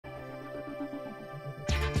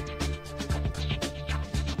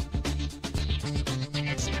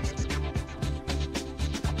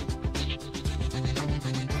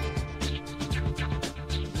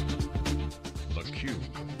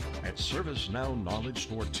ServiceNow Knowledge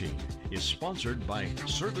 14 is sponsored by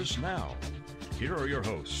ServiceNow. Here are your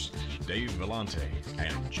hosts, Dave Vellante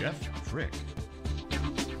and Jeff Frick.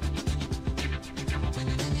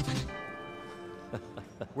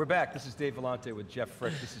 We're back. This is Dave Vellante with Jeff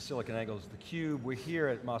Frick. This is SiliconANGLE's theCUBE. We're here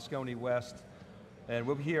at Moscone West, and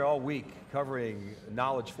we'll be here all week covering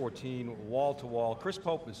Knowledge 14, wall to wall. Chris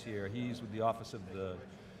Pope is here. He's with the Office of the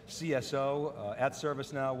CSO at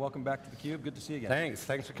ServiceNow. Welcome back to theCUBE. Good to see you again.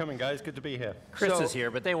 Thanks for coming, guys. Good to be here. Chris is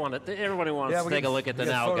here, but everybody wants to take a look at the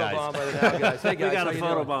Now guys. By the Now guys. Hey guys, we got a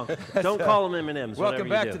photo bomb. Don't call them M&Ms. Welcome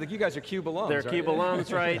back to you guys are CUBE alums. They're CUBE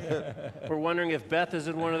alums, right? We're wondering if Beth is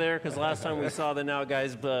in one of there, because last time we saw the Now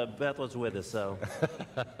guys, Beth was with us. So,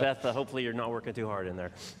 Beth, hopefully you're not working too hard in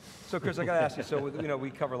there. So Chris, I got to ask you, so we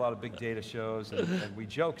cover a lot of big data shows, and we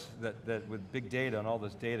joke that with big data and all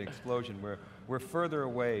this data explosion, we're further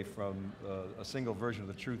away from a single version of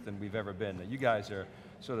the truth than we've ever been. Now, you guys are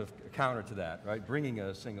sort of counter to that, right? Bringing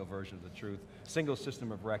a single version of the truth, single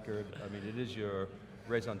system of record. I mean, it is your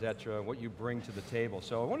raison d'etre, what you bring to the table.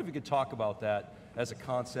 So I wonder if you could talk about that as a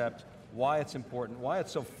concept, why it's important, why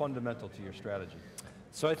it's so fundamental to your strategy.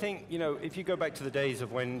 So I think, if you go back to the days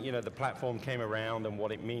of when, the platform came around and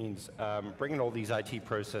what it means, bringing all these IT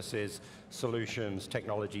processes, solutions,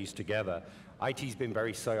 technologies together, IT's been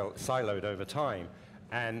very siloed over time.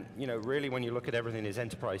 And, really when you look at everything is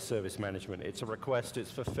enterprise service management. It's a request,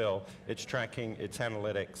 it's fulfill, it's tracking, it's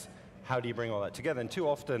analytics. How do you bring all that together? And too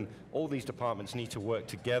often, all these departments need to work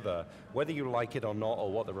together, whether you like it or not,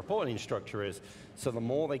 or what the reporting structure is. So the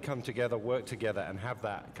more they come together, work together, and have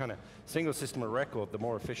that kind of single system of record, the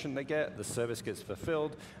more efficient they get, the service gets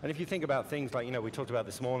fulfilled. And if you think about things like, we talked about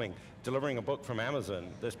this morning, delivering a book from Amazon,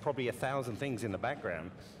 there's probably 1,000 things in the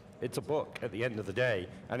background. It's a book at the end of the day,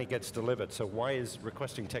 and it gets delivered. So why is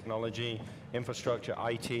requesting technology, infrastructure,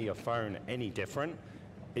 IT, or phone any different?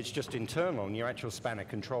 It's just internal, and your actual span of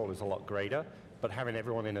control is a lot greater, but having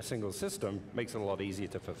everyone in a single system makes it a lot easier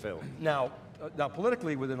to fulfill. Now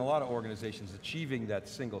politically, within a lot of organizations, achieving that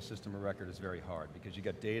single system of record is very hard, because you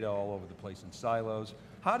got data all over the place in silos.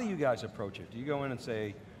 How do you guys approach it? Do you go in and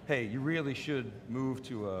say, hey, you really should move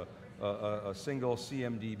to a single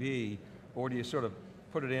CMDB, or do you sort of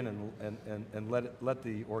put it in and let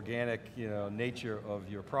the organic nature of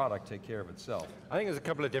your product take care of itself? I think there's a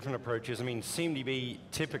couple of different approaches. I mean, CMDB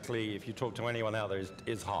typically, if you talk to anyone out there,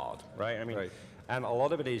 is hard, right? I mean, right. And a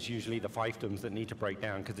lot of it is usually the fiefdoms that need to break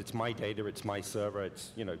down, because it's my data, it's my server,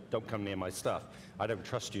 it's, don't come near my stuff. I don't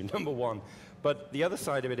trust you, number one. But the other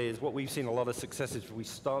side of it is, what we've seen a lot of success is we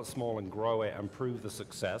start small and grow it and prove the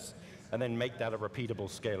success, and then make that a repeatable,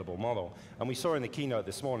 scalable model. And we saw in the keynote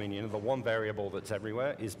this morning, the one variable that's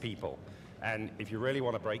everywhere is people. And if you really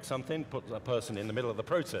want to break something, put a person in the middle of the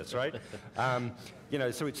process, right?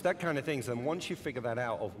 So it's that kind of things, and once you figure that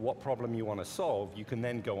out of what problem you want to solve, you can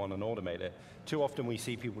then go on and automate it. Too often we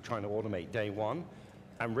see people trying to automate day one,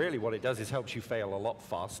 and really what it does is helps you fail a lot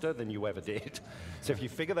faster than you ever did. So if you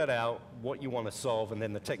figure that out, what you want to solve, and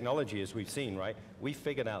then the technology, as we've seen, right? We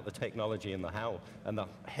figured out the technology and the how, and the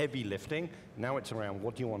heavy lifting. Now it's around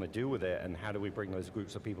what do you want to do with it, and how do we bring those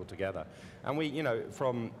groups of people together? And we,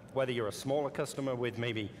 from whether you're a smaller customer with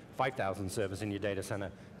maybe 5,000 servers in your data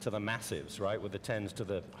center, to the massives, right? With the tens to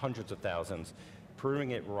the hundreds of thousands,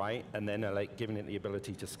 proving it right, and then giving it the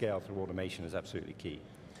ability to scale through automation is absolutely key.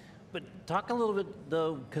 But talk a little bit,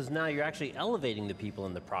 though, because now you're actually elevating the people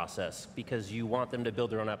in the process, because you want them to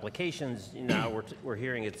build their own applications. Now we're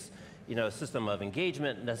hearing it's a system of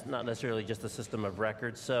engagement, that's not necessarily just a system of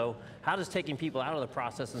records. So how does taking people out of the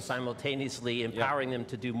process and simultaneously empowering them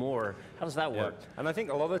to do more, how does that work? And I think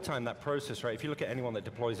a lot of the time that process, right, if you look at anyone that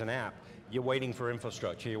deploys an app, you're waiting for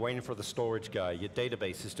infrastructure, you're waiting for the storage guy, your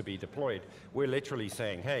databases to be deployed. We're literally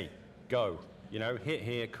saying, hey, go, hit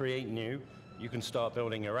here, create new, you can start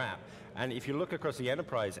building your app. And if you look across the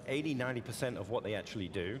enterprise, 80–90% of what they actually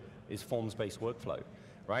do is forms-based workflow,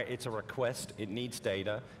 right? It's a request, it needs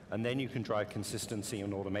data, and then you can drive consistency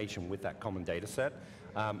and automation with that common data set,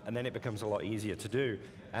 and then it becomes a lot easier to do.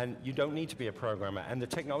 And you don't need to be a programmer, and the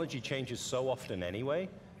technology changes so often anyway,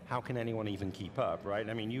 how can anyone even keep up, right?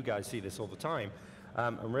 I mean, you guys see this all the time.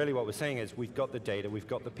 And really what we're saying is, we've got the data, we've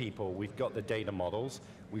got the people, we've got the data models,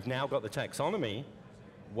 we've now got the taxonomy.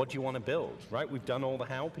 What do you want to build, right? We've done all the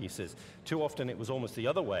how pieces. Too often it was almost the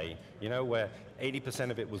other way, where 80%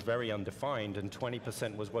 of it was very undefined and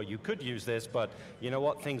 20% was, well, you could use this, but you know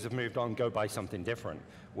what, things have moved on, go buy something different.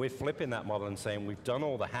 We're flipping that model and saying we've done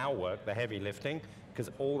all the how work, the heavy lifting, because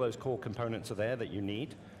all those core components are there that you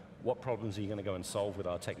need. What problems are you going to go and solve with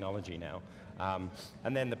our technology now?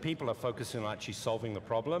 And then the people are focusing on actually solving the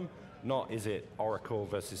problem, Not is it Oracle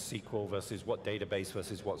versus SQL versus what database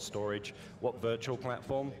versus what storage, what virtual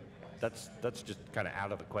platform. That's just kind of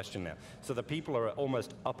out of the question now. So the people are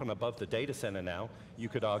almost up and above the data center now, you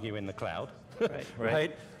could argue in the cloud,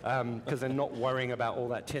 right? Because they're not worrying about all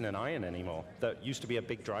that tin and iron anymore. That used to be a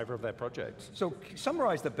big driver of their projects. So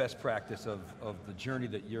summarize the best practice of the journey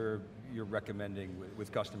that you're recommending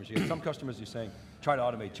with customers. You have some customers you're saying, try to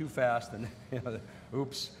automate too fast, and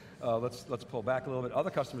oops, let's pull back a little bit.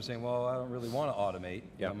 Other customers saying, well, I don't really want to automate.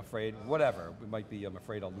 I'm afraid, whatever. It might be, I'm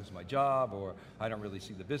afraid I'll lose my job, or I don't really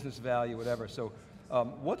see the business value, whatever. So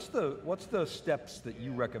what's the steps that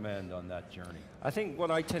you recommend on that journey? I think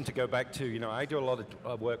what I tend to go back to, I do a lot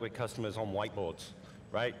of work with customers on whiteboards,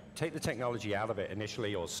 right? Take the technology out of it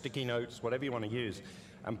initially, or sticky notes, whatever you want to use,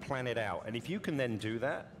 and plan it out. And if you can then do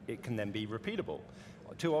that, it can then be repeatable.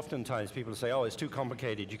 Too often times people say, oh, it's too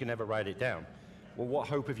complicated, you can never write it down. Well, what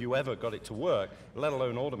hope have you ever got it to work, let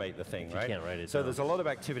alone automate the thing, right? You can't write it so down. There's a lot of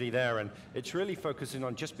activity there, and it's really focusing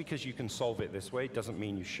on just because you can solve it this way doesn't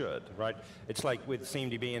mean you should, right? It's like with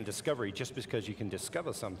CMDB and discovery, just because you can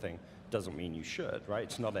discover something doesn't mean you should, right?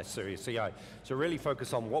 It's not necessarily a CI. So really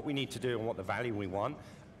focus on what we need to do and what the value we want,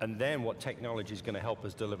 and then what technology is going to help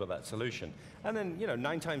us deliver that solution. And then,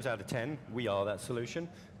 9 times out of 10, we are that solution,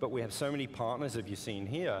 but we have so many partners, as you've seen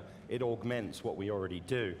here, it augments what we already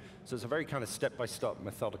do. So it's a very kind of step-by-step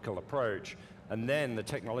methodical approach, and then the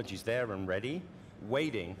technology's there and ready,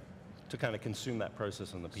 waiting to kind of consume that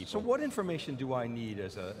process and the people. So what information do I need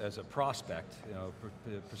as a prospect,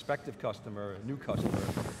 prospective customer, new customer,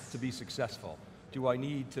 to be successful? Do I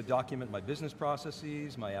need to document my business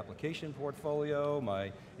processes, my application portfolio,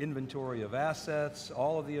 my inventory of assets,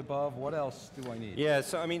 all of the above? What else do I need? Yeah,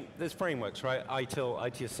 so I mean, there's frameworks, right? ITIL,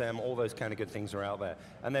 ITSM, all those kind of good things are out there.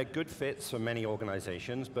 And they're good fits for many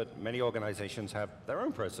organizations, but many organizations have their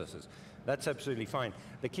own processes. That's absolutely fine.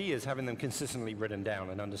 The key is having them consistently written down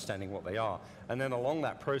and understanding what they are. And then along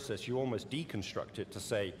that process, you almost deconstruct it to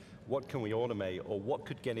say, what can we automate, or what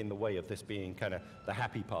could get in the way of this being kind of the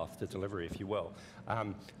happy path to delivery, if you will.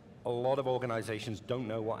 A lot of organizations don't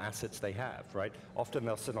know what assets they have, right? Often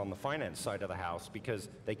they'll sit on the finance side of the house because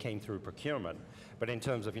they came through procurement. But in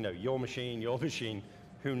terms of, your machine,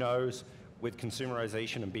 who knows? With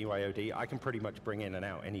consumerization and BYOD, I can pretty much bring in and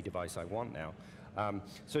out any device I want now.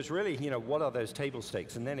 So it's really, what are those table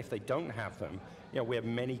stakes? And then if they don't have them, we have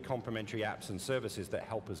many complementary apps and services that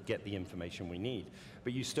help us get the information we need.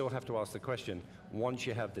 But you still have to ask the question, once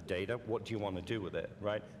you have the data, what do you want to do with it,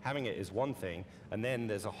 right? Having it is one thing, and then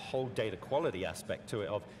there's a whole data quality aspect to it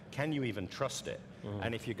of, can you even trust it? Mm-hmm.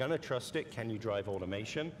 And if you're going to trust it, can you drive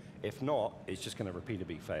automation? If not, it's just going to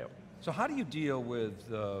repeatedly fail. So how do you deal with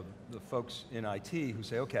the folks in IT who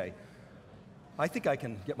say, okay, I think I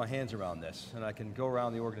can get my hands around this, and I can go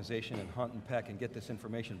around the organization and hunt and peck and get this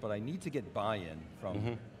information, but I need to get buy-in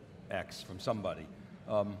from X, from somebody.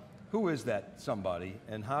 Who is that somebody,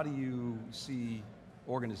 and how do you see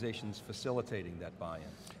organizations facilitating that buy-in?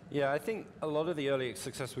 Yeah, I think a lot of the early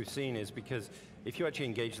success we've seen is because if you actually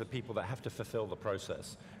engage the people that have to fulfill the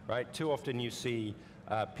process, right? Too often you see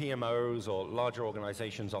PMOs or larger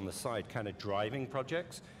organizations on the side kind of driving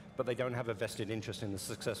projects, but they don't have a vested interest in the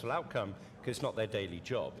successful outcome because it's not their daily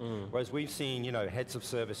job. Whereas we've seen, heads of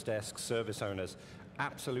service desks, service owners,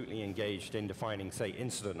 absolutely engaged in defining, say,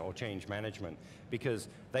 incident or change management, because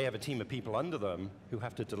they have a team of people under them who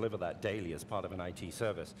have to deliver that daily as part of an IT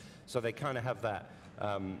service. So they kind of have that,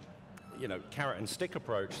 carrot and stick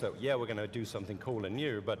approach that, yeah, we're going to do something cool and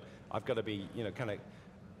new, but I've got to be, kind of,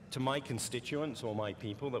 to my constituents or my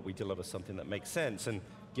people, that we deliver something that makes sense and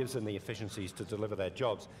gives them the efficiencies to deliver their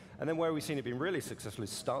jobs. And then where we've seen it being really successful is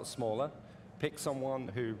start smaller, pick someone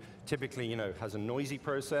who typically, has a noisy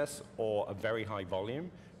process or a very high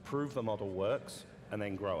volume, prove the model works, and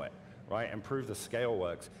then grow it, right? And prove the scale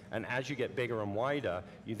works. And as you get bigger and wider,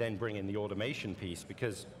 you then bring in the automation piece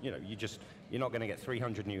because, you're not going to get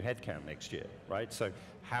 300 new headcount next year, right? So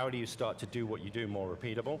how do you start to do what you do more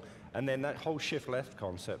repeatable? And then that whole shift left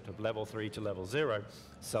concept of level 3 to level 0,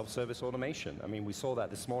 self-service automation. I mean, we saw that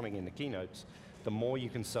this morning in the keynotes. The more you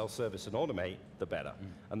can self-service and automate, the better.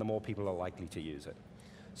 And the more people are likely to use it.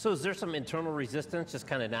 So is there some internal resistance, just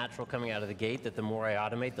kind of natural coming out of the gate, that the more I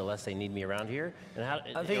automate, the less they need me around here? And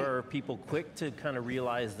are people quick to kind of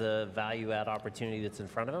realize the value add opportunity that's in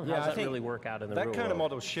front of them? How does that really work out in the real world? That kind of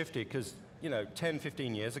model shifted because 10,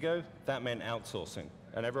 15 years ago, that meant outsourcing.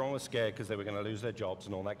 And everyone was scared because they were going to lose their jobs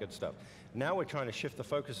and all that good stuff. Now we're trying to shift the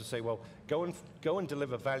focus to say, well, go and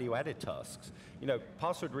deliver value-added tasks.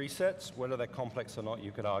 Password resets, whether they're complex or not,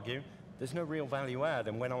 you could argue, there's no real value add,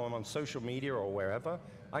 and when I'm on social media or wherever,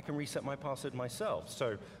 I can reset my password myself.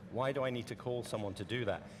 So why do I need to call someone to do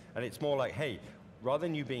that? And it's more like, hey, rather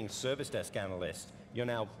than you being service desk analyst, you're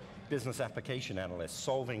now business application analyst,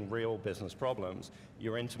 solving real business problems.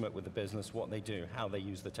 You're intimate with the business, what they do, how they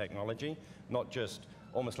use the technology, not just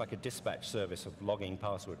almost like a dispatch service of logging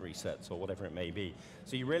password resets or whatever it may be.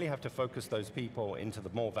 So you really have to focus those people into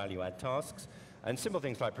the more value add tasks. And simple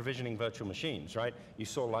things like provisioning virtual machines, right? You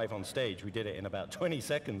saw live on stage, we did it in about 20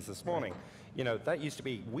 seconds this morning. You know, that used to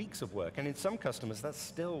be weeks of work, and in some customers, that's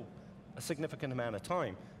still a significant amount of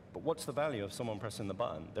time. But what's the value of someone pressing the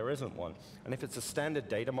button? There isn't one. And if it's a standard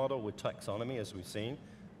data model with taxonomy, as we've seen,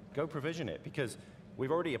 go provision it, because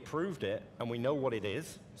we've already approved it, and we know what it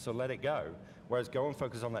is, so let it go. Whereas go and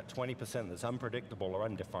focus on that 20% that's unpredictable or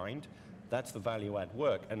undefined. That's the value add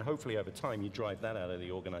work, and hopefully over time, you drive that out of the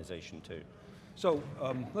organization too. So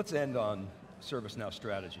let's end on ServiceNow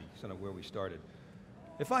strategy, sort of where we started.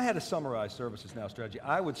 If I had to summarize ServiceNow strategy,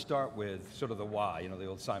 I would start with sort of the why, you know, the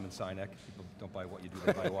old Simon Sinek, people don't buy what you do,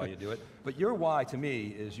 they buy why you do it. But your why to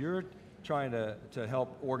me is you're trying to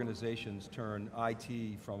help organizations turn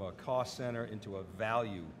IT from a cost center into a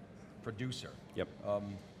value producer. Yep.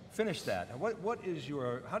 Finish that.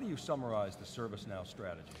 How do you summarize the ServiceNow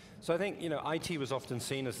strategy? So I think, you know, IT was often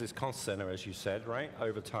seen as this cost center, as you said, right,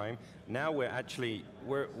 over time. Now we're actually,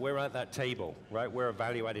 we're at that table, right? We're a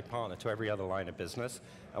value-added partner to every other line of business,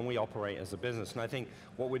 and we operate as a business. And I think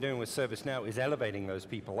what we're doing with ServiceNow is elevating those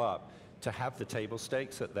people up to have the table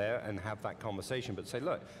stakes at there and have that conversation, but say,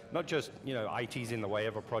 look, not just, you know, IT's in the way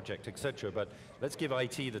of a project, et cetera, but let's give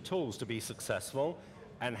IT the tools to be successful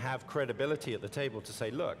and have credibility at the table to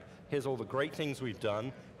say, look, here's all the great things we've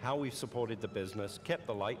done, how we've supported the business, kept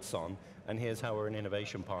the lights on, and here's how we're an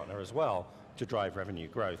innovation partner as well to drive revenue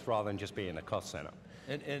growth, rather than just being a cost center.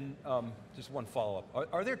 And just one follow-up.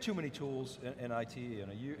 Are there too many tools in IT?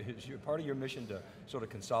 And is part of your mission to sort of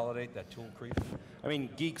consolidate that tool creep? I mean,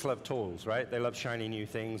 geeks love tools, right? They love shiny new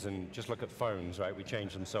things, and just look at phones, right? We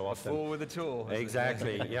change them so often. A fool with a tool.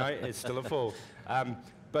 Exactly, yeah, it's still a fool.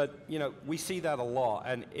 But you know, we see that a lot,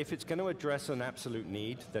 and if it's going to address an absolute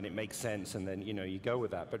need, then it makes sense, and then you know, you go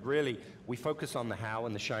with that. But really, we focus on the how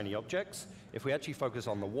and the shiny objects. If we actually focus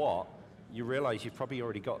on the what, you realize you've probably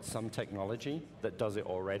already got some technology that does it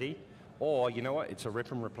already, or you know what, it's a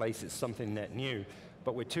rip and replace, it's something net new.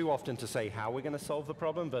 But we're too often to say how we're going to solve the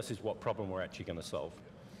problem versus what problem we're actually going to solve.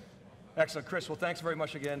 Excellent, Chris. Well, thanks very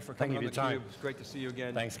much again for coming on theCUBE. It's great to see you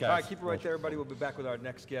again. Thanks, guys. All right, keep it right there, everybody. We'll be back with our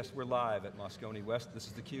next guest. We're live at Moscone West. This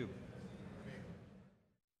is theCUBE.